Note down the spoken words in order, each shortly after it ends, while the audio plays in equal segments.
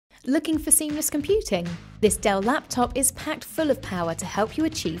Looking for seamless computing? This Dell laptop is packed full of power to help you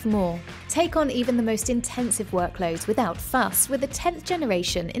achieve more. Take on even the most intensive workloads without fuss with a 10th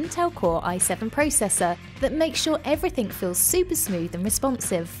generation Intel Core i7 processor that makes sure everything feels super smooth and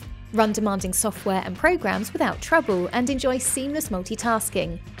responsive. Run demanding software and programs without trouble and enjoy seamless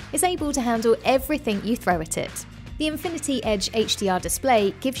multitasking. It's able to handle everything you throw at it. The Infinity-Edge HDR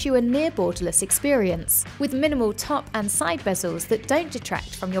display gives you a near-borderless experience, with minimal top and side bezels that don't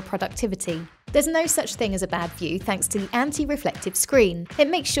detract from your productivity. There's no such thing as a bad view thanks to the anti-reflective screen. It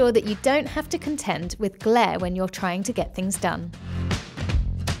makes sure that you don't have to contend with glare when you're trying to get things done.